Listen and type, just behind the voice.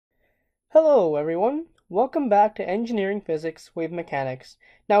Hello everyone, welcome back to Engineering Physics Wave Mechanics.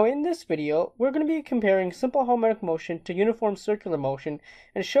 Now in this video, we're going to be comparing simple harmonic motion to uniform circular motion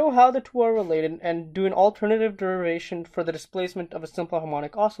and show how the two are related and do an alternative derivation for the displacement of a simple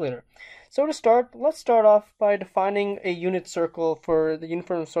harmonic oscillator. So to start, let's start off by defining a unit circle for the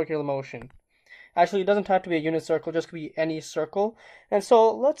uniform circular motion. Actually, it doesn't have to be a unit circle, just could be any circle. And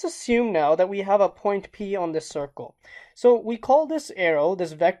so let's assume now that we have a point P on this circle. So we call this arrow,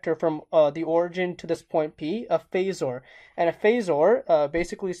 this vector from the origin to this point P, a phasor. And a phasor,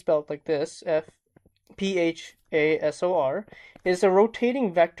 basically spelled like this, Phasor, is a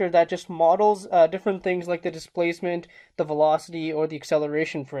rotating vector that just models different things like the displacement, the velocity, or the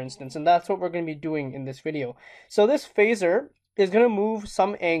acceleration, for instance. And that's what we're going to be doing in this video. So this phasor is going to move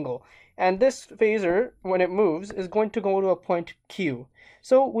some angle. And this phasor, when it moves, is going to go to a point Q.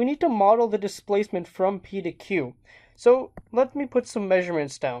 So we need to model the displacement from P to Q. So let me put some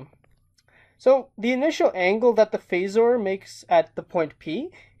measurements down. So the initial angle that the phasor makes at the point P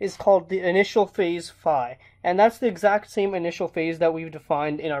is called the initial phase phi. And that's the exact same initial phase that we've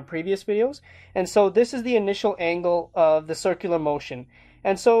defined in our previous videos. And so this is the initial angle of the circular motion.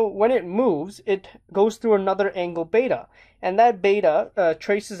 And so when it moves, it goes through another angle beta. And that beta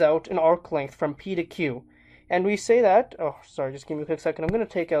traces out an arc length from P to Q. And we say that, oh, sorry, just give me a quick second. I'm going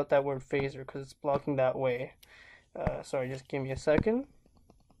to take out that word phasor because it's blocking that way. Sorry, just give me a second.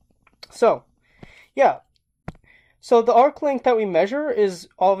 So, yeah. So the arc length that we measure is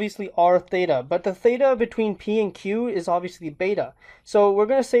obviously r theta, but the theta between P and Q is obviously beta. So we're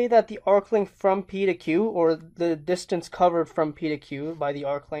going to say that the arc length from P to Q, or the distance covered from P to Q by the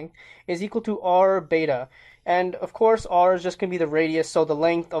arc length, is equal to r beta. And of course, r is just going to be the radius, so the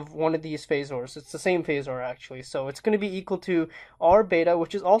length of one of these phasors. It's the same phasor actually. So it's going to be equal to r beta,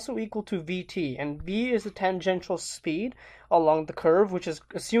 which is also equal to vt. And v is the tangential speed along the curve, which is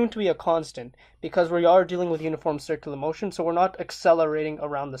assumed to be a constant because we are dealing with uniform circular motion, so we're not accelerating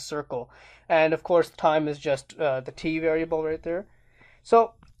around the circle. And of course, time is just the t variable right there.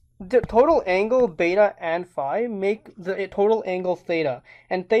 So the total angle beta and phi make the total angle theta,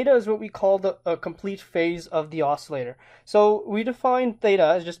 and theta is what we call the complete phase of the oscillator. So we define theta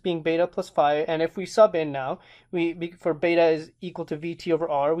as just being beta plus phi, and if we sub in now, for beta is equal to vt over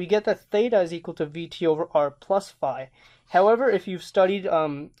r, we get that theta is equal to vt over r plus phi. However, if you've studied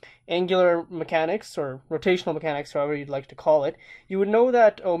angular mechanics or rotational mechanics, however you'd like to call it, you would know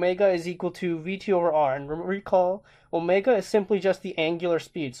that omega is equal to vt over r. And recall, omega is simply just the angular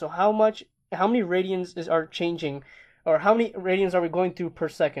speed. So how many radians are changing, or how many radians are we going through per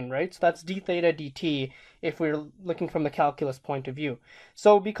second, right? So that's d theta dt if we're looking from the calculus point of view.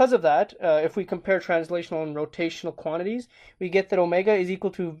 So because of that, if we compare translational and rotational quantities, we get that omega is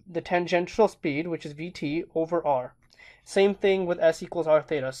equal to the tangential speed, which is vt, over r. Same thing with s equals r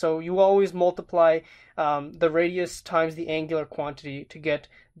theta. So you always multiply the radius times the angular quantity to get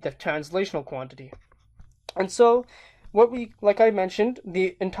the translational quantity. And so like I mentioned,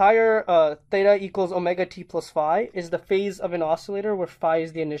 the entire theta equals omega t plus phi is the phase of an oscillator where phi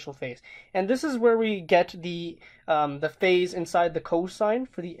is the initial phase. And this is where we get the phase inside the cosine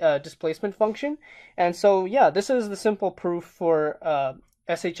for the displacement function. And so, yeah, this is the simple proof for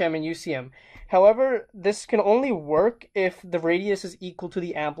SHM and UCM. However, this can only work if the radius is equal to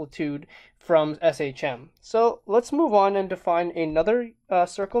the amplitude from SHM. So let's move on and define another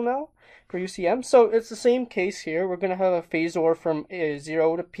circle now for UCM. So it's the same case here. We're going to have a phasor from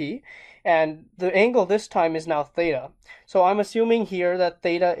 0 to P, and the angle this time is now theta. So I'm assuming here that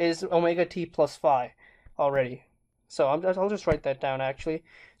theta is omega t plus phi already. So I'll just write that down actually.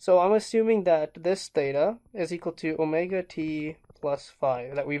 So I'm assuming that this theta is equal to omega t plus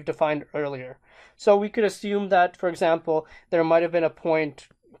phi that we've defined earlier. So we could assume that, for example, there might have been a point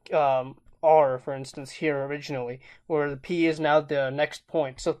r, for instance, here originally, where the p is now the next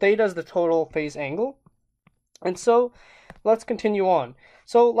point. So theta is the total phase angle. And so let's continue on.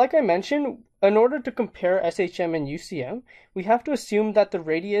 So like I mentioned, in order to compare SHM and UCM, we have to assume that the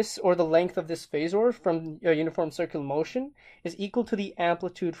radius or the length of this phasor from uniform circular motion is equal to the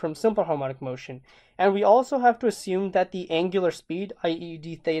amplitude from simple harmonic motion. And we also have to assume that the angular speed, i.e.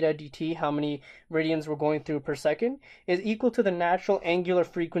 d theta dt, how many radians we're going through per second, is equal to the natural angular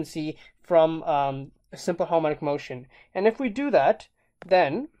frequency from simple harmonic motion. And if we do that,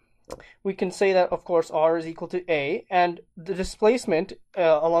 then we can say that, of course, r is equal to a, and the displacement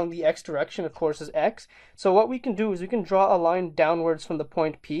along the x direction, of course, is x. So what we can do is we can draw a line downwards from the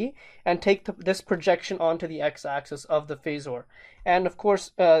point P and take this projection onto the x-axis of the phasor. And, of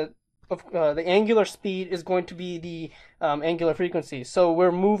course, the angular speed is going to be the angular frequency. So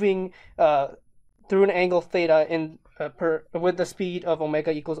we're moving through an angle theta in with the speed of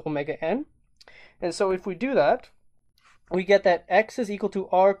omega equals omega n. And so if we do that, we get that x is equal to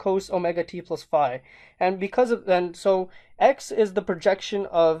r cos omega t plus phi. And because of then, so x is the projection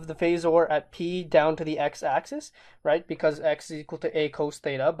of the phasor at p down to the x-axis, right? Because x is equal to a cos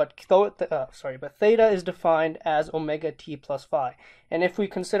theta, but theta is defined as omega t plus phi. And if we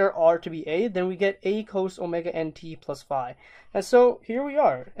consider r to be a, then we get a cos omega nt plus phi. And so here we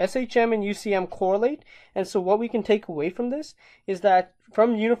are. SHM and UCM correlate. And so what we can take away from this is that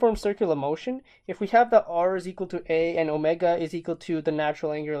from uniform circular motion, if we have that r is equal to a and omega is equal to the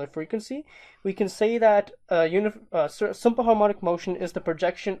natural angular frequency, we can say that simple harmonic motion is the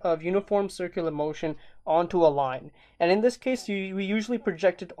projection of uniform circular motion onto a line. And in this case, we usually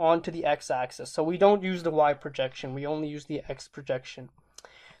project it onto the x-axis. So we don't use the y projection. We only use the x projection.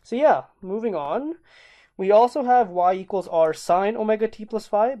 So yeah, moving on. We also have y equals r sine omega t plus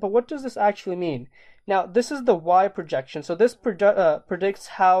phi. But what does this actually mean? Now, this is the y projection, so this predicts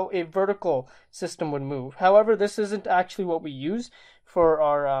how a vertical system would move. However, this isn't actually what we use for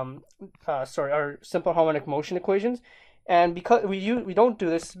our simple harmonic motion equations, and because we don't do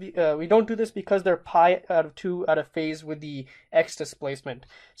this because they're pi out of 2 out of phase with the x displacement.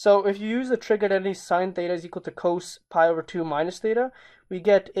 So if you use the trig identity sine theta is equal to cos pi over 2 minus theta, we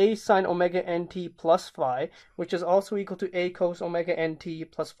get a sine omega nt plus phi, which is also equal to a cos omega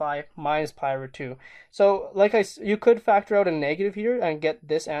nt plus phi minus pi over 2. So you could factor out a negative here and get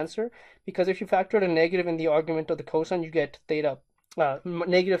this answer, because if you factor out a negative in the argument of the cosine, you get theta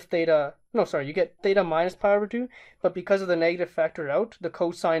you get theta minus pi over 2, but because of the negative factored out, the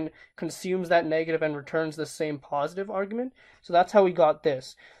cosine consumes that negative and returns the same positive argument. So that's how we got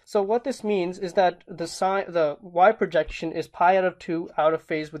this. So what this means is that the y projection is pi out of 2 out of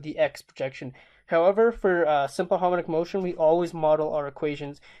phase with the x projection. However, for simple harmonic motion, we always model our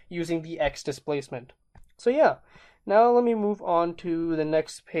equations using the x displacement. So yeah, now let me move on to the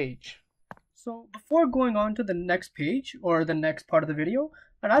next page. So before going on to the next page or the next part of the video,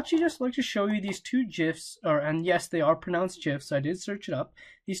 I'd actually just like to show you these two GIFs, and yes, they are pronounced GIFs, I did search it up.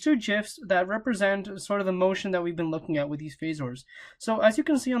 These two GIFs that represent sort of the motion that we've been looking at with these phasors. So as you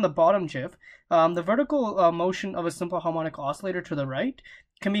can see on the bottom GIF, the vertical motion of a simple harmonic oscillator to the right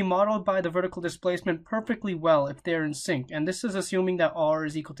can be modeled by the vertical displacement perfectly well if they're in sync. And this is assuming that r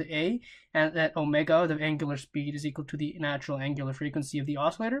is equal to a and that omega, the angular speed, is equal to the natural angular frequency of the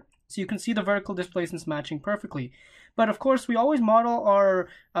oscillator. So you can see the vertical displacements matching perfectly. But of course, we always model our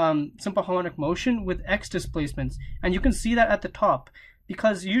simple harmonic motion with x displacements. And you can see that at the top.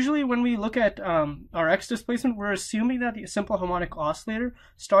 Because usually when we look at our x displacement, we're assuming that the simple harmonic oscillator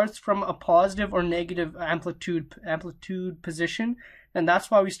starts from a positive or negative amplitude position. And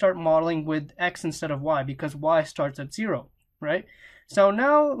that's why we start modeling with x instead of y, because y starts at 0, right? So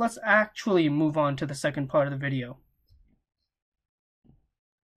now let's actually move on to the second part of the video.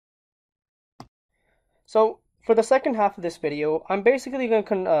 So for the second half of this video, I'm basically going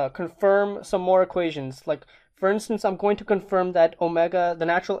to confirm some more equations. Like, for instance, I'm going to confirm that omega, the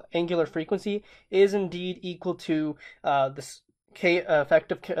natural angular frequency, is indeed equal to this K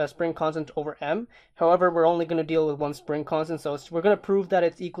effective spring constant over m. However, we're only going to deal with one spring constant, so we're going to prove that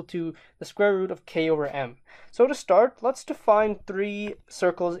it's equal to the square root of k over m. So to start, let's define 3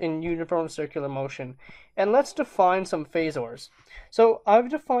 circles in uniform circular motion, and let's define some phasors. So I've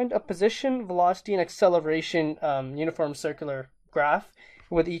defined a position, velocity, and acceleration uniform circular graph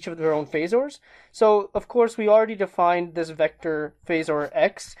with each of their own phasors. So of course we already defined this vector phasor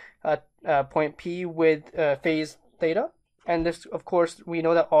x at point P with phase theta. And this, of course, we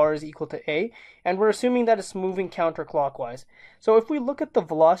know that r is equal to a, and we're assuming that it's moving counterclockwise. So if we look at the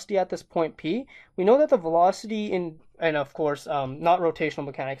velocity at this point P, we know that the velocity and of course, not rotational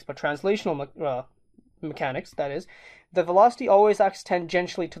mechanics, but translational mechanics, that is, the velocity always acts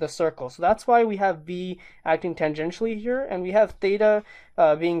tangentially to the circle. So that's why we have v acting tangentially here, and we have theta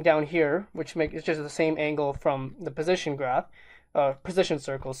being down here, which is just the same angle from the position graph, position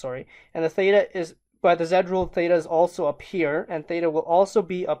circle, sorry. And the theta is, by the z rule, theta is also up here, and theta will also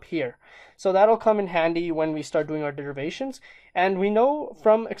be up here. So that'll come in handy when we start doing our derivations. And we know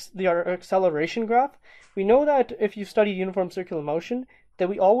from our acceleration graph, we know that if you study uniform circular motion, that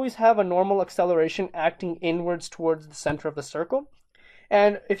we always have a normal acceleration acting inwards towards the center of the circle.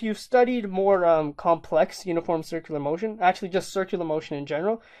 And if you've studied more complex uniform circular motion, actually just circular motion in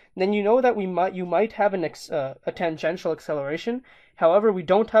general, then you know that you might have a tangential acceleration. However, we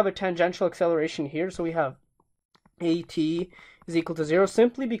don't have a tangential acceleration here, so we have at is equal to 0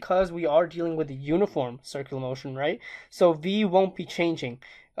 simply because we are dealing with a uniform circular motion, right? So v won't be changing.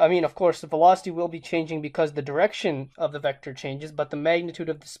 I mean, of course, the velocity will be changing because the direction of the vector changes, but the magnitude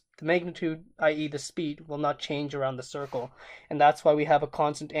of the magnitude, i.e. the speed, will not change around the circle. And that's why we have a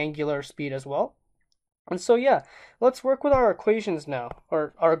constant angular speed as well. And so, yeah, let's work with our equations now,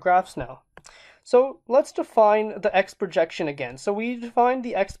 or our graphs now. So let's define the x projection again. So we defined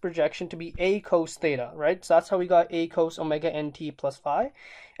the x projection to be a cos theta, right? So that's how we got a cos omega nt plus phi.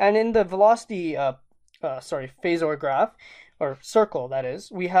 And in the velocity, phasor graph, or circle that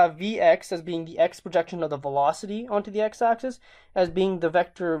is, we have Vx as being the x projection of the velocity onto the x-axis as being the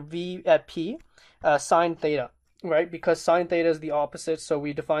vector v at p sine theta, right? Because sine theta is the opposite, so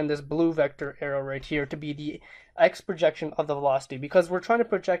we define this blue vector arrow right here to be the x projection of the velocity, because we're trying to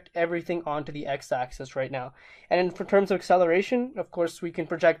project everything onto the x-axis right now. And in terms of acceleration, of course, we can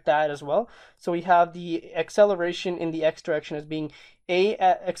project that as well. So we have the acceleration in the x direction as being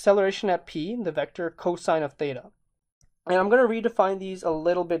acceleration at p, the vector cosine of theta. And I'm going to redefine these a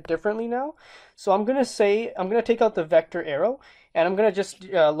little bit differently now. So I'm going to take out the vector arrow, and I'm going to just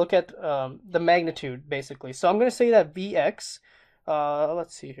look at the magnitude, basically. So I'm going to say that Vx,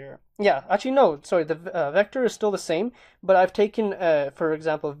 let's see here. Yeah, actually, no, sorry, the vector is still the same, but I've taken, for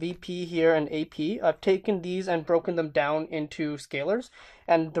example, Vp here and AP. I've taken these and broken them down into scalars.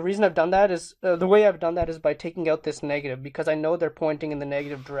 And the reason I've done that is, the way I've done that is by taking out this negative, because I know they're pointing in the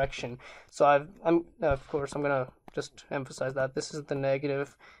negative direction. So of course, I'm going to just emphasize that this is the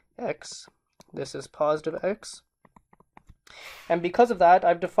negative x, this is positive x. And because of that,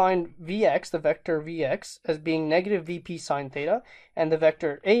 I've defined Vx, the vector Vx, as being negative Vp sine theta, and the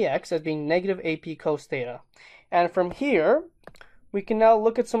vector Ax as being negative AP cos theta. And from here, we can now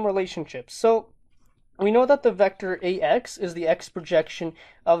look at some relationships. So we know that the vector Ax is the x projection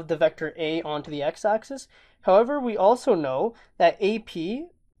of the vector A onto the x-axis. However, we also know that AP,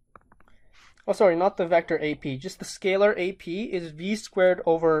 oh sorry, not the vector AP, just the scalar AP is v squared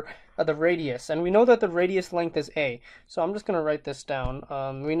over the radius, and we know that the radius length is a. So I'm just going to write this down.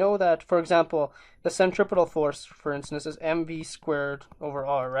 We know that, for example, the centripetal force, for instance, is mv squared over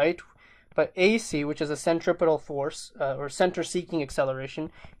r, right? But AC, which is a centripetal force, or center-seeking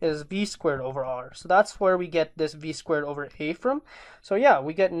acceleration, is v squared over r. So that's where we get this v squared over a from. So yeah,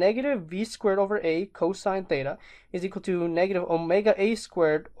 we get negative v squared over a cosine theta is equal to negative omega a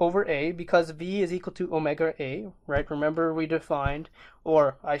squared over a, because v is equal to omega a, right? Remember we defined,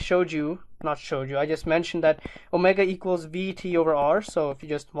 or I just mentioned that omega equals vt over r. So if you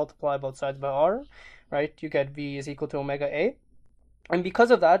just multiply both sides by r, right, you get v is equal to omega a. And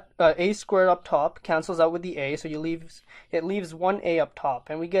because of that, a squared up top cancels out with the a, so it leaves one a up top,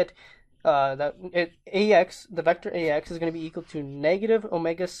 and we get the vector ax is going to be equal to negative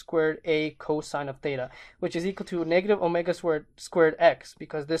omega squared a cosine of theta, which is equal to negative omega squared x,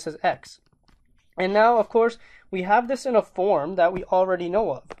 because this is x. And now, of course, we have this in a form that we already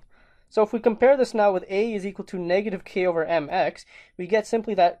know of. So if we compare this now with a is equal to negative k over mx, we get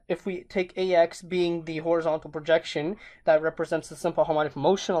simply that if we take ax being the horizontal projection that represents the simple harmonic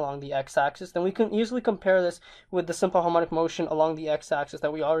motion along the x-axis, then we can easily compare this with the simple harmonic motion along the x-axis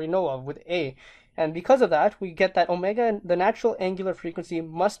that we already know of with a. And because of that, we get that omega, the natural angular frequency,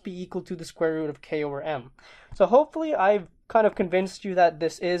 must be equal to the square root of k over m. So hopefully I've kind of convinced you that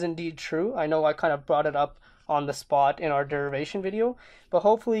this is indeed true. I know I kind of brought it up on the spot in our derivation video, but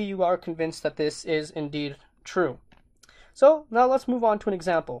hopefully you are convinced that this is indeed true. So now let's move on to an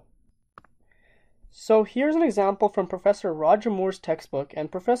example. So here's an example from Professor Roger Moore's textbook,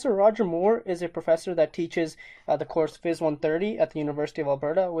 and Professor Roger Moore is a professor that teaches the course Phys 130 at the University of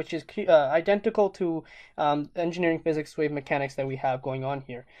Alberta, which is identical to engineering physics wave mechanics that we have going on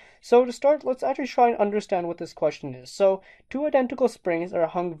here. So to start, let's actually try and understand what this question is. So two identical springs are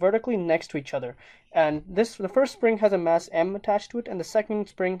hung vertically next to each other, and the first spring has a mass m attached to it, and the second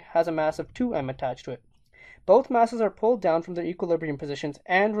spring has a mass of 2m attached to it. Both masses are pulled down from their equilibrium positions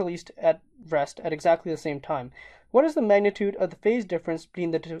and released at rest at exactly the same time. What is the magnitude of the phase difference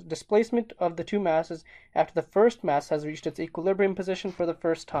between the displacement of the two masses after the first mass has reached its equilibrium position for the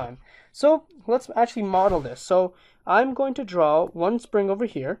first time? So let's actually model this. So I'm going to draw one spring over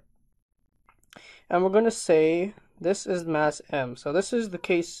here, and we're going to say this is mass m. So this is the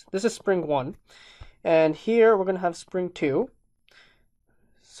case, this is spring 1, and here we're going to have spring 2.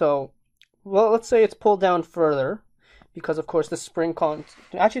 So well, let's say it's pulled down further, because of course the spring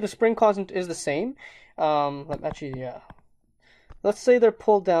constant is the same. Let's say they're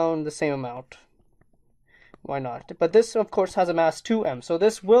pulled down the same amount. Why not? But this, of course, has a mass 2m, so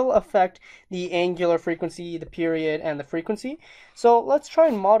this will affect the angular frequency, the period, and the frequency. So let's try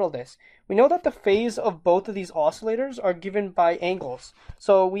and model this. We know that the phase of both of these oscillators are given by angles.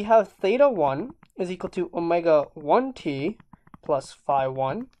 So we have theta 1 is equal to omega 1t plus phi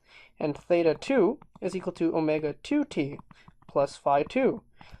 1, and theta 2 is equal to omega 2t plus phi 2.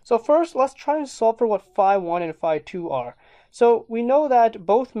 So first, let's try and solve for what phi 1 and phi 2 are. So we know that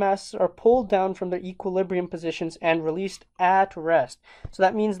both masses are pulled down from their equilibrium positions and released at rest. So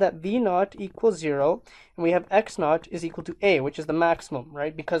that means that V naught equals 0, and we have X naught is equal to A, which is the maximum,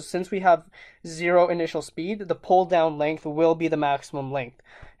 right? Because since we have 0 initial speed, the pull down length will be the maximum length.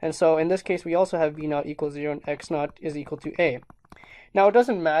 And so in this case, we also have V naught equals 0 and X naught is equal to A. Now it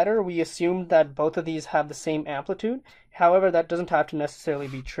doesn't matter, we assumed that both of these have the same amplitude. However, that doesn't have to necessarily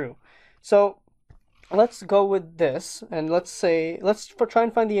be true. So let's go with this, and let's try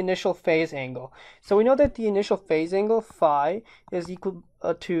and find the initial phase angle. So we know that the initial phase angle, phi, is equal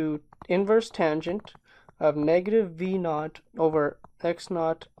to inverse tangent of negative V naught over X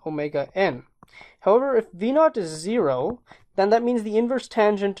naught omega n. However, if V naught is 0, then that means the inverse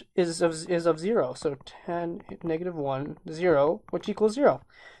tangent is of 0. So tan negative 1, 0, which equals 0.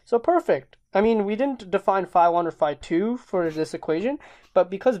 So perfect. I mean, we didn't define phi 1 or phi 2 for this equation, but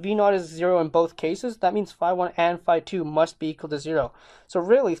because V naught is 0 in both cases, that means phi 1 and phi 2 must be equal to 0. So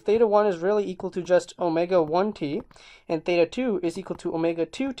really, theta 1 is really equal to just omega 1t, and theta 2 is equal to omega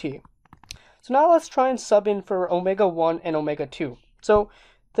 2t. So now let's try and sub in for omega 1 and omega 2. So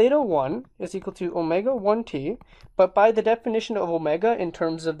theta 1 is equal to omega 1t, but by the definition of omega in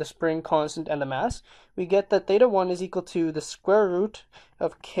terms of the spring constant and the mass, we get that theta 1 is equal to the square root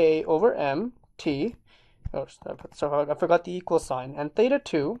of k over m t. Oh, so I forgot the equal sign. And theta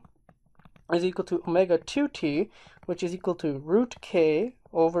 2 is equal to omega 2t, which is equal to root k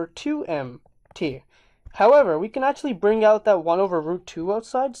over 2m t. However, we can actually bring out that 1 over root 2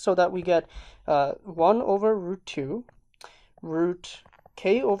 outside so that we get 1 over root 2 root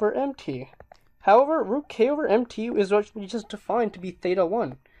k over mt. However, root k over mt is what we just defined to be theta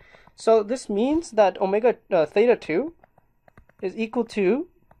 1. So this means that omega theta 2 is equal to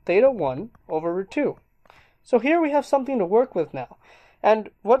theta 1 over root 2. So here we have something to work with now.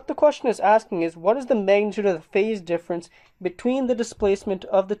 And what the question is asking is, what is the magnitude of the phase difference between the displacement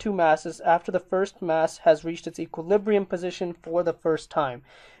of the two masses after the first mass has reached its equilibrium position for the first time?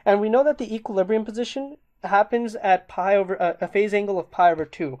 And we know that the equilibrium position happens at pi over a phase angle of pi over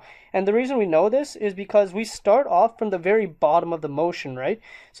 2. And the reason we know this is because we start off from the very bottom of the motion, right?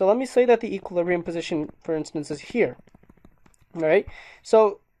 So let me say that the equilibrium position, for instance, is here. All right?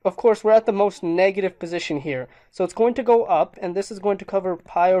 So of course, we're at the most negative position here. So it's going to go up, and this is going to cover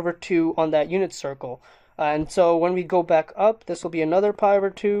pi over 2 on that unit circle. And so when we go back up, this will be another pi over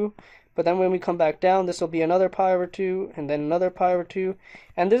 2. But then when we come back down, this will be another pi over 2, and then another pi over 2.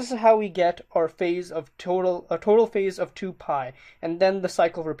 And this is how we get our phase of a total phase of 2 pi. And then the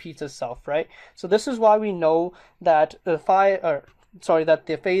cycle repeats itself, right? So this is why we know that the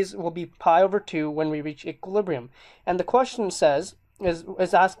phase will be pi over 2 when we reach equilibrium. And the question is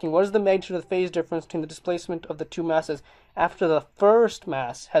asking, what is the magnitude of the phase difference between the displacement of the two masses after the first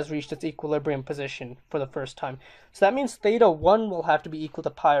mass has reached its equilibrium position for the first time? So that means theta 1 will have to be equal to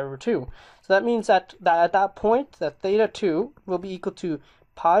pi over 2. So that means that at that point, that theta 2 will be equal to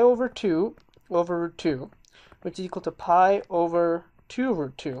pi over 2 over root 2, which is equal to pi over 2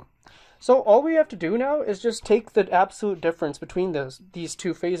 root 2. So all we have to do now is just take the absolute difference between these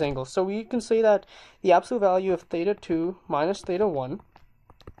two phase angles. So we can say that the absolute value of theta 2 minus theta 1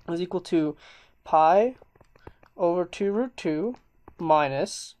 is equal to pi over 2 root 2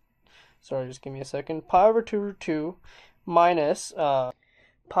 minus, sorry, just give me a second, pi over 2 root 2 minus pi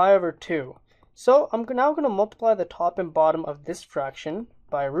over 2. So I'm now going to multiply the top and bottom of this fraction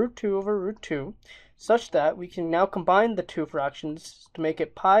by root 2 over root 2, such that we can now combine the two fractions to make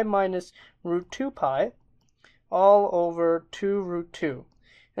it pi minus root 2 pi all over 2 root 2.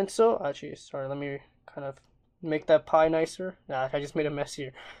 And so, actually, sorry, let me kind of make that pi nicer. Nah, I just made a mess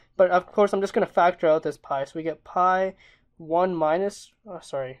here. But of course, I'm just going to factor out this pi. So we get pi 1 minus,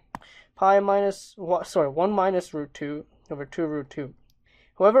 1 minus root 2 over 2 root 2.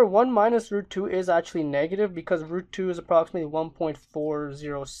 However, 1 minus root 2 is actually negative because root 2 is approximately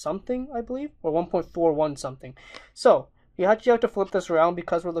 1.40 something, I believe, or 1.41 something. So you actually have to flip this around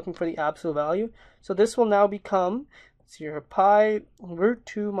because we're looking for the absolute value. So this will now become, let's see here, pi root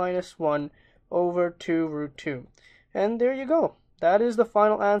 2 minus 1 over 2 root 2. And there you go. That is the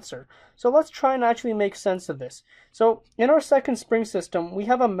final answer. So let's try and actually make sense of this. So in our second spring system, we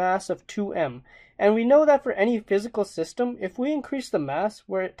have a mass of 2m. And we know that for any physical system, if we increase the mass,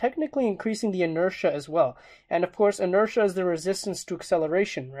 we're technically increasing the inertia as well. And of course, inertia is the resistance to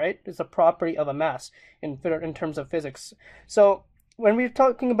acceleration, right? It's a property of a mass in terms of physics. So when we're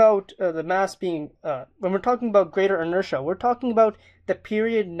talking about the mass being, when we're talking about greater inertia, we're talking about the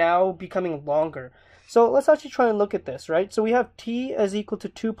period now becoming longer. So let's actually try and look at this, right? So we have t is equal to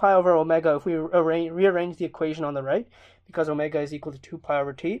 2 pi over omega if we rearrange the equation on the right, because omega is equal to 2 pi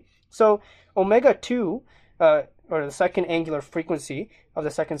over t. So omega 2, or the second angular frequency of the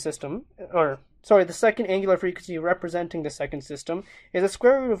second system, or sorry, the second angular frequency representing the second system, is the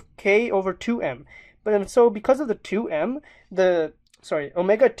square root of k over 2m. But so because of the 2m,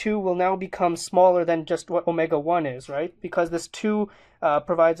 omega 2 will now become smaller than just what omega 1 is, right? Because this 2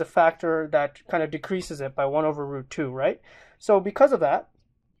 provides a factor that kind of decreases it by 1 over root 2, right? So because of that,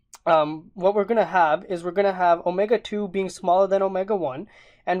 what we're going to have is we're going to have omega 2 being smaller than omega 1.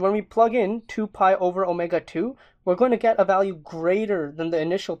 And when we plug in 2 pi over omega 2, we're going to get a value greater than the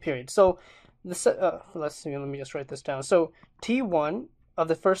initial period. So let's see, let me just write this down. So T1 of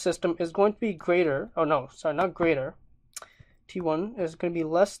the first system is going to be greater, oh no, sorry, not greater. T1 is going to be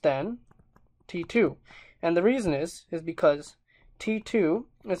less than T2. And the reason is because T2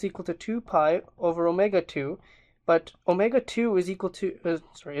 is equal to 2 pi over omega 2, but omega 2 is equal to,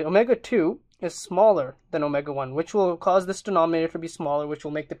 omega 2 is smaller than omega 1, which will cause this denominator to be smaller, which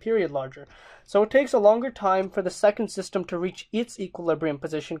will make the period larger. So it takes a longer time for the second system to reach its equilibrium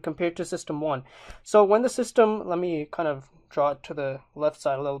position compared to system 1. So when the system, let me kind of draw it to the left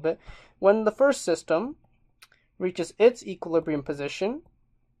side a little bit. When the first system reaches its equilibrium position,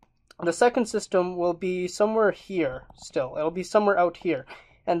 the second system will be somewhere here still. It'll be somewhere out here.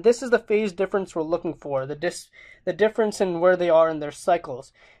 And this is the phase difference we're looking for, the difference in where they are in their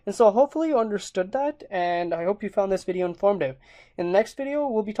cycles. And so hopefully you understood that, and I hope you found this video informative. In the next video,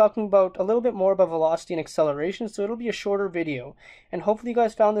 we'll be talking about a little bit more about velocity and acceleration, so it'll be a shorter video. And hopefully you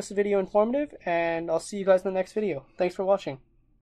guys found this video informative, and I'll see you guys in the next video. Thanks for watching.